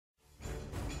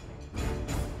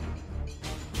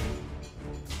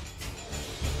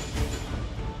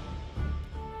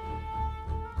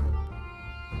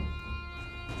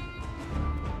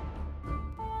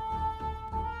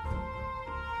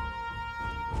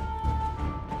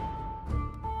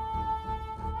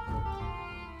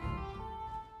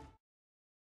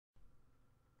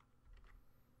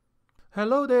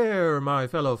Hello there, my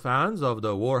fellow fans of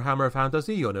the Warhammer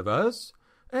Fantasy Universe,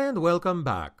 and welcome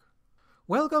back.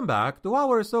 Welcome back to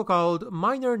our so-called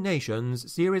Minor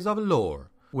Nations series of lore,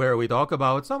 where we talk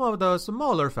about some of the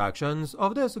smaller factions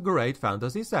of this great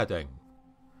fantasy setting.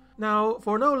 Now,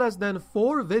 for no less than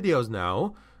 4 videos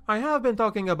now, I have been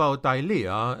talking about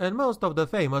Tylea and most of the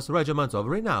famous regiments of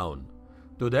renown.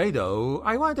 Today, though,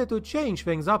 I wanted to change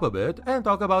things up a bit and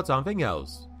talk about something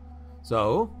else.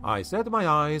 So, I set my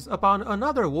eyes upon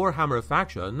another Warhammer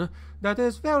faction that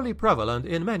is fairly prevalent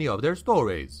in many of their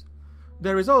stories.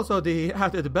 There is also the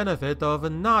added benefit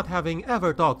of not having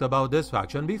ever talked about this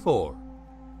faction before.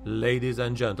 Ladies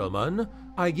and gentlemen,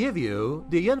 I give you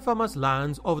the infamous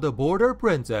lands of the Border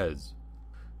Princes.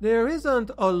 There isn't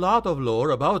a lot of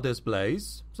lore about this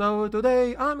place, so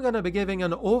today I'm gonna be giving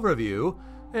an overview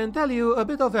and tell you a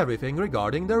bit of everything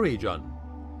regarding the region.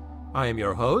 I am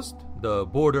your host, the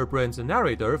Border Prince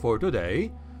narrator for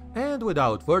today, and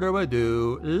without further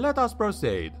ado, let us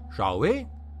proceed, shall we?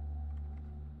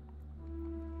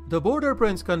 The Border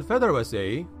Prince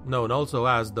Confederacy, known also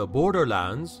as the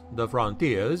Borderlands, the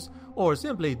Frontiers, or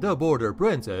simply the Border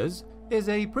Princes, is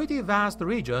a pretty vast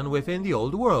region within the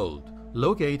Old World,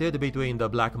 located between the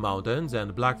Black Mountains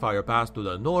and Blackfire Pass to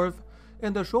the north,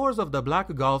 and the shores of the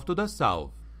Black Gulf to the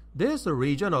south. This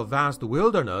region of vast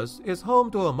wilderness is home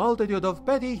to a multitude of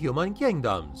petty human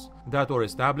kingdoms that were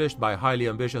established by highly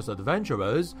ambitious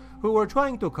adventurers who were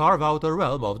trying to carve out a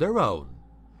realm of their own.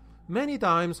 Many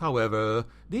times, however,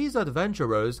 these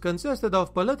adventurers consisted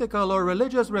of political or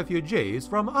religious refugees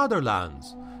from other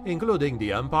lands, including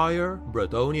the Empire,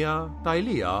 Bretonia,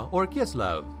 Tylea, or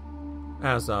Kislev.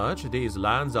 As such, these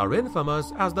lands are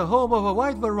infamous as the home of a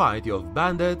wide variety of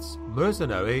bandits,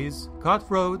 mercenaries,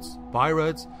 cutthroats,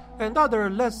 pirates, and other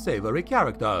less savory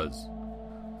characters.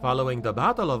 Following the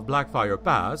Battle of Blackfire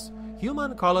Pass,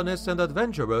 human colonists and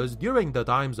adventurers during the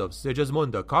times of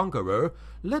Sigismund the Conqueror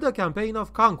led a campaign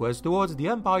of conquest towards the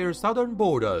Empire's southern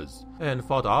borders, and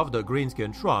fought off the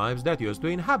greenskin tribes that used to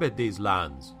inhabit these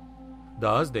lands.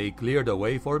 Thus, they cleared the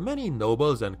way for many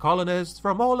nobles and colonists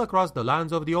from all across the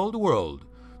lands of the Old World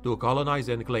to colonize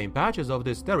and claim patches of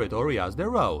this territory as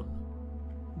their own.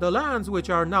 The lands which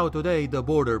are now today the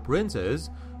Border Princes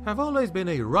have always been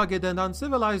a rugged and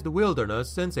uncivilized wilderness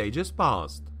since ages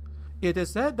past. It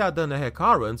is said that the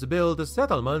Nehekarans built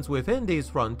settlements within these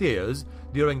frontiers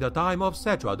during the time of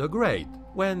Setra the Great,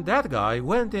 when that guy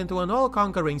went into an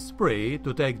all-conquering spree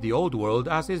to take the Old World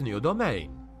as his new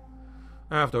domain.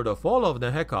 After the fall of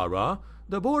Nehekara,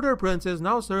 the Border Princes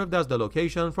now served as the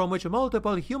location from which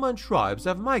multiple human tribes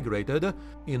have migrated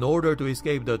in order to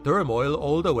escape the turmoil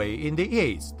all the way in the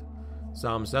east.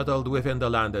 Some settled within the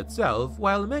land itself,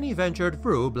 while many ventured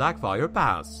through Blackfire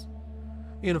Pass.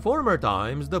 In former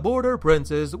times, the Border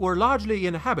Princes were largely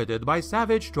inhabited by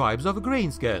savage tribes of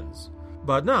greenskins,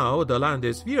 but now the land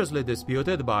is fiercely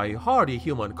disputed by hardy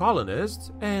human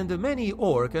colonists and many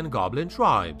orc and goblin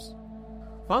tribes.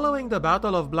 Following the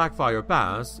Battle of Blackfire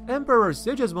Pass, Emperor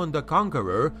Sigismund the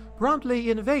Conqueror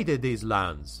promptly invaded these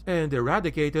lands and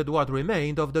eradicated what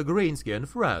remained of the greenskin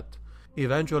threat,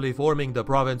 eventually forming the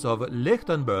province of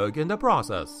Lichtenberg in the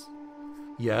process.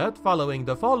 Yet, following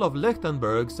the fall of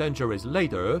Lichtenberg centuries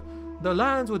later, the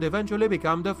lands would eventually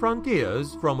become the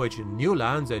frontiers from which new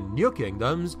lands and new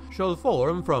kingdoms shall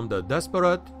form from the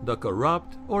desperate, the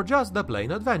corrupt, or just the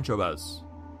plain adventurous.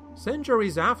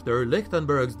 Centuries after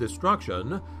Lichtenberg's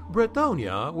destruction,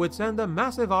 Bretonia would send a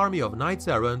massive army of knights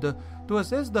errant to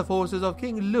assist the forces of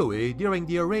King Louis during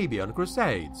the Arabian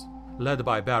Crusades, led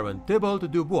by Baron Thibault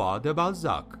Dubois de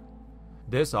Balzac.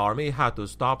 This army had to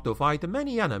stop to fight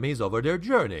many enemies over their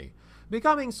journey,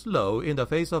 becoming slow in the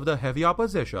face of the heavy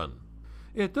opposition.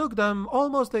 It took them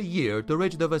almost a year to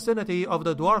reach the vicinity of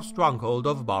the dwarf stronghold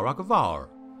of Barak Var.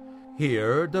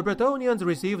 Here, the Bretonians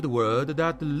received word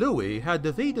that Louis had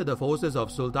defeated the forces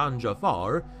of Sultan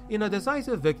Jafar in a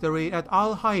decisive victory at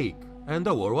Al-Haik, and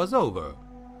the war was over.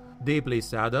 Deeply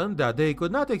saddened that they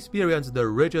could not experience the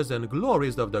riches and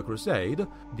glories of the crusade,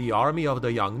 the army of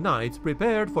the young knights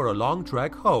prepared for a long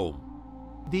trek home.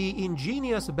 The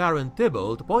ingenious Baron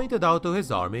Thibault pointed out to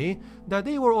his army that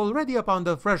they were already upon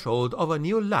the threshold of a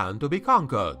new land to be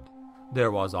conquered.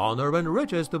 There was honor and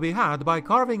riches to be had by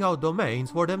carving out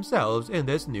domains for themselves in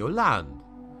this new land.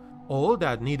 All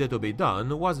that needed to be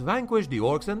done was vanquish the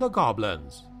orcs and the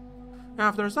goblins.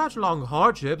 After such long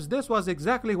hardships, this was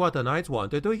exactly what the knights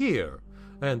wanted to hear,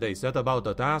 and they set about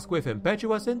the task with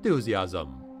impetuous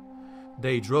enthusiasm.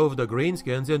 They drove the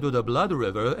greenskins into the Blood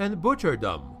River and butchered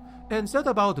them, and set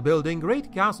about building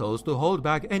great castles to hold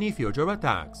back any future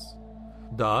attacks.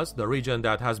 Thus, the region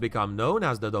that has become known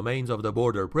as the domains of the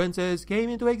Border Princes came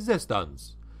into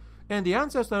existence, and the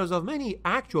ancestors of many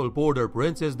actual border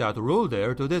princes that rule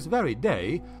there to this very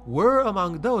day were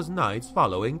among those knights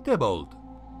following Tybalt.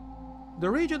 The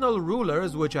regional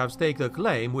rulers which have staked a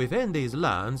claim within these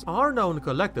lands are known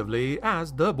collectively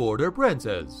as the border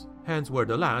princes, hence where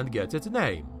the land gets its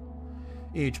name.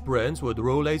 Each prince would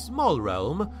rule a small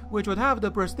realm, which would have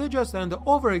the prestigious and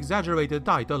over-exaggerated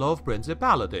title of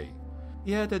principality.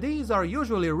 Yet these are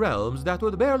usually realms that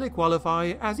would barely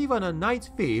qualify as even a knight's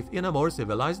fief in a more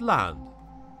civilized land.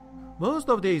 Most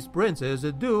of these princes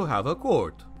do have a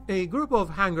court, a group of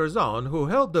hangers-on who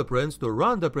help the prince to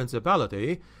run the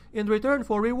principality in return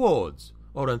for rewards,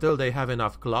 or until they have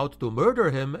enough clout to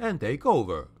murder him and take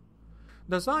over.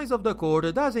 The size of the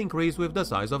court does increase with the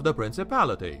size of the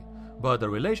principality, but the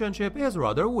relationship is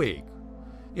rather weak.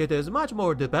 It is much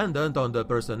more dependent on the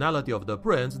personality of the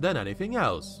prince than anything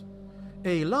else.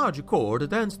 A large court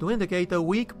tends to indicate a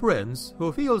weak prince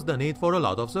who feels the need for a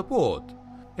lot of support.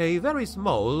 A very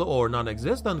small or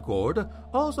non-existent court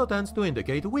also tends to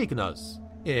indicate weakness,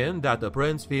 in that the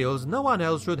prince feels no one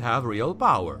else should have real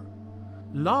power.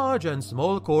 Large and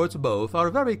small courts both are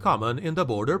very common in the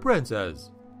border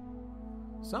princes.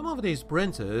 Some of these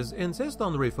princes insist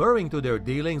on referring to their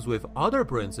dealings with other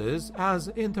princes as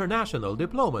international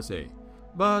diplomacy,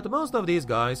 but most of these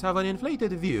guys have an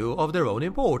inflated view of their own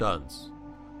importance.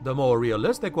 The more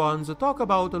realistic ones talk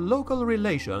about local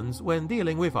relations when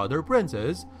dealing with other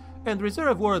princes, and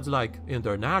reserve words like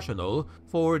international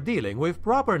for dealing with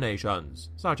proper nations,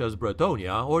 such as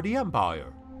Bretonia or the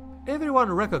Empire.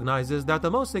 Everyone recognizes that the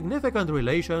most significant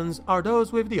relations are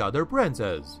those with the other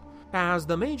princes, as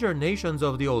the major nations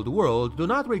of the old world do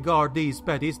not regard these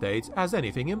petty states as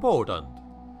anything important.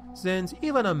 Since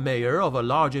even a mayor of a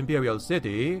large imperial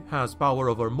city has power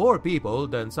over more people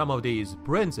than some of these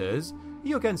princes,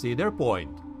 you can see their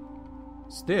point.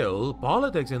 Still,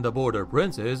 politics in the border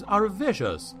princes are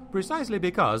vicious, precisely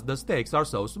because the stakes are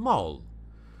so small.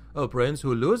 A prince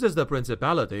who loses the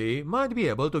principality might be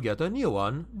able to get a new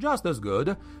one, just as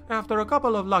good, after a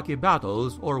couple of lucky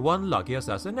battles or one lucky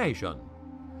assassination.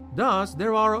 Thus,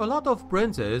 there are a lot of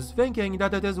princes thinking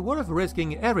that it is worth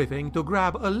risking everything to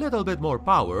grab a little bit more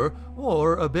power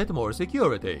or a bit more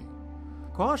security.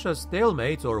 Cautious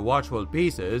stalemates or watchful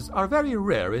pieces are very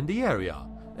rare in the area,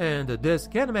 and this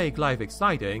can make life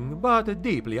exciting but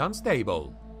deeply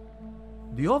unstable.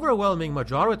 The overwhelming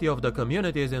majority of the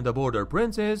communities in the border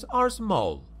princes are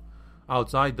small.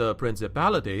 Outside the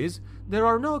principalities, there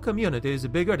are no communities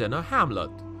bigger than a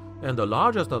hamlet, and the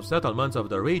largest of settlements of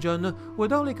the region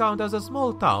would only count as a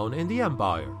small town in the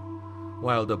empire.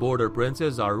 While the border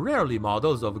princes are rarely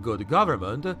models of good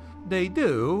government, they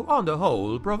do, on the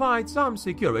whole, provide some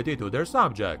security to their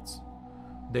subjects.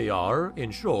 They are,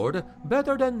 in short,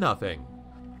 better than nothing.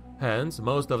 Hence,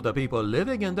 most of the people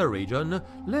living in the region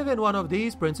live in one of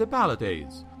these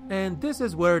principalities, and this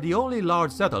is where the only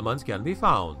large settlements can be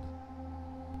found.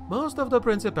 Most of the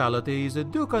principalities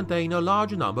do contain a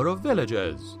large number of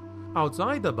villages.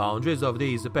 Outside the boundaries of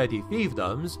these petty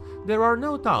fiefdoms, there are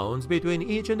no towns between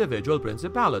each individual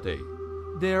principality.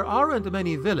 There aren't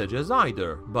many villages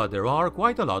either, but there are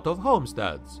quite a lot of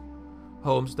homesteads.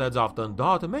 Homesteads often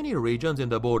dot many regions in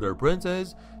the border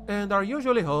princes and are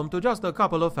usually home to just a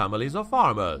couple of families of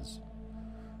farmers.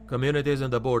 Communities in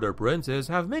the border princes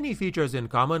have many features in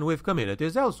common with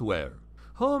communities elsewhere.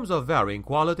 Homes of varying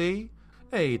quality,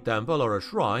 a temple or a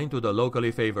shrine to the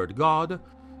locally favored god,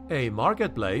 a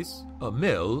marketplace, a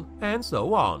mill, and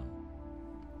so on.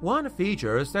 One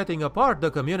feature setting apart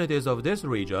the communities of this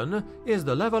region is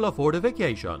the level of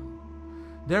fortification.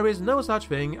 There is no such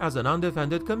thing as an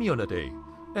undefended community,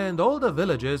 and all the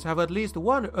villages have at least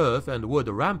one earth and wood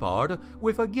rampart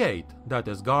with a gate that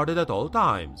is guarded at all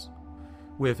times.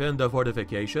 Within the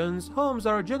fortifications, homes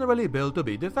are generally built to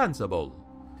be defensible.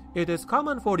 It is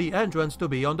common for the entrance to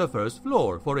be on the first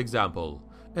floor, for example,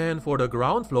 and for the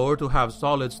ground floor to have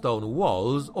solid stone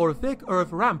walls or thick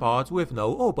earth ramparts with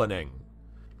no opening.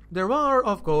 There are,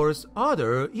 of course,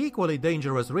 other equally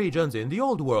dangerous regions in the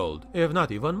old world, if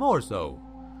not even more so.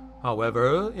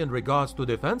 However, in regards to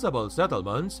defensible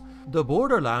settlements, the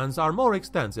borderlands are more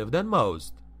extensive than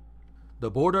most.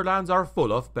 The borderlands are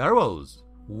full of perils.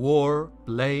 War,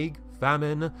 plague,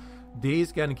 famine,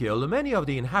 these can kill many of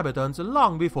the inhabitants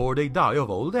long before they die of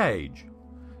old age.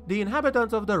 The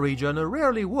inhabitants of the region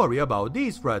rarely worry about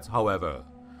these threats, however.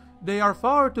 They are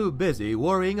far too busy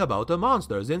worrying about the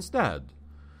monsters instead.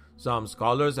 Some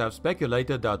scholars have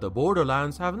speculated that the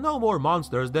borderlands have no more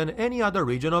monsters than any other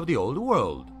region of the old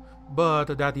world,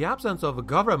 but that the absence of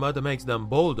government makes them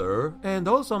bolder and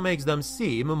also makes them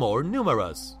seem more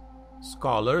numerous.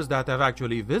 Scholars that have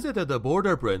actually visited the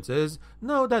border princes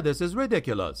know that this is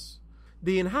ridiculous.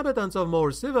 The inhabitants of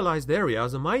more civilized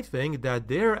areas might think that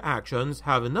their actions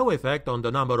have no effect on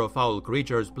the number of foul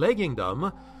creatures plaguing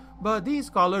them, but these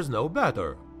scholars know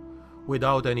better.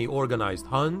 Without any organized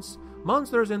hunts,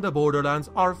 monsters in the borderlands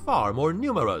are far more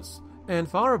numerous and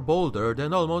far bolder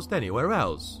than almost anywhere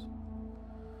else.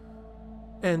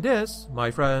 And this, my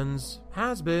friends,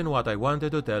 has been what I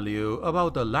wanted to tell you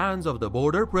about the lands of the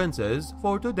Border Princes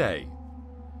for today.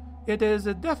 It is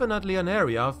definitely an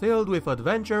area filled with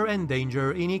adventure and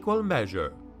danger in equal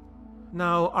measure.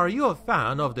 Now, are you a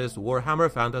fan of this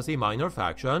Warhammer Fantasy Minor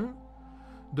faction?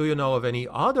 Do you know of any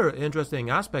other interesting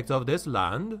aspects of this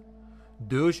land?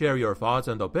 Do share your thoughts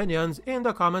and opinions in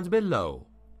the comments below.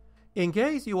 In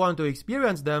case you want to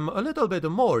experience them a little bit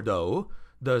more though,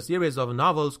 the series of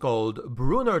novels called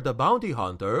Brunner the Bounty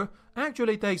Hunter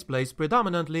actually takes place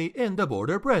predominantly in the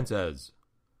Border Princes.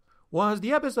 Was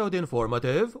the episode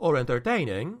informative or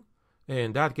entertaining?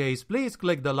 In that case, please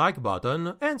click the like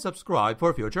button and subscribe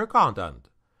for future content.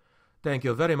 Thank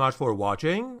you very much for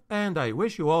watching, and I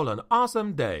wish you all an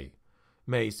awesome day.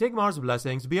 May Sigmar's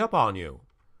blessings be upon you.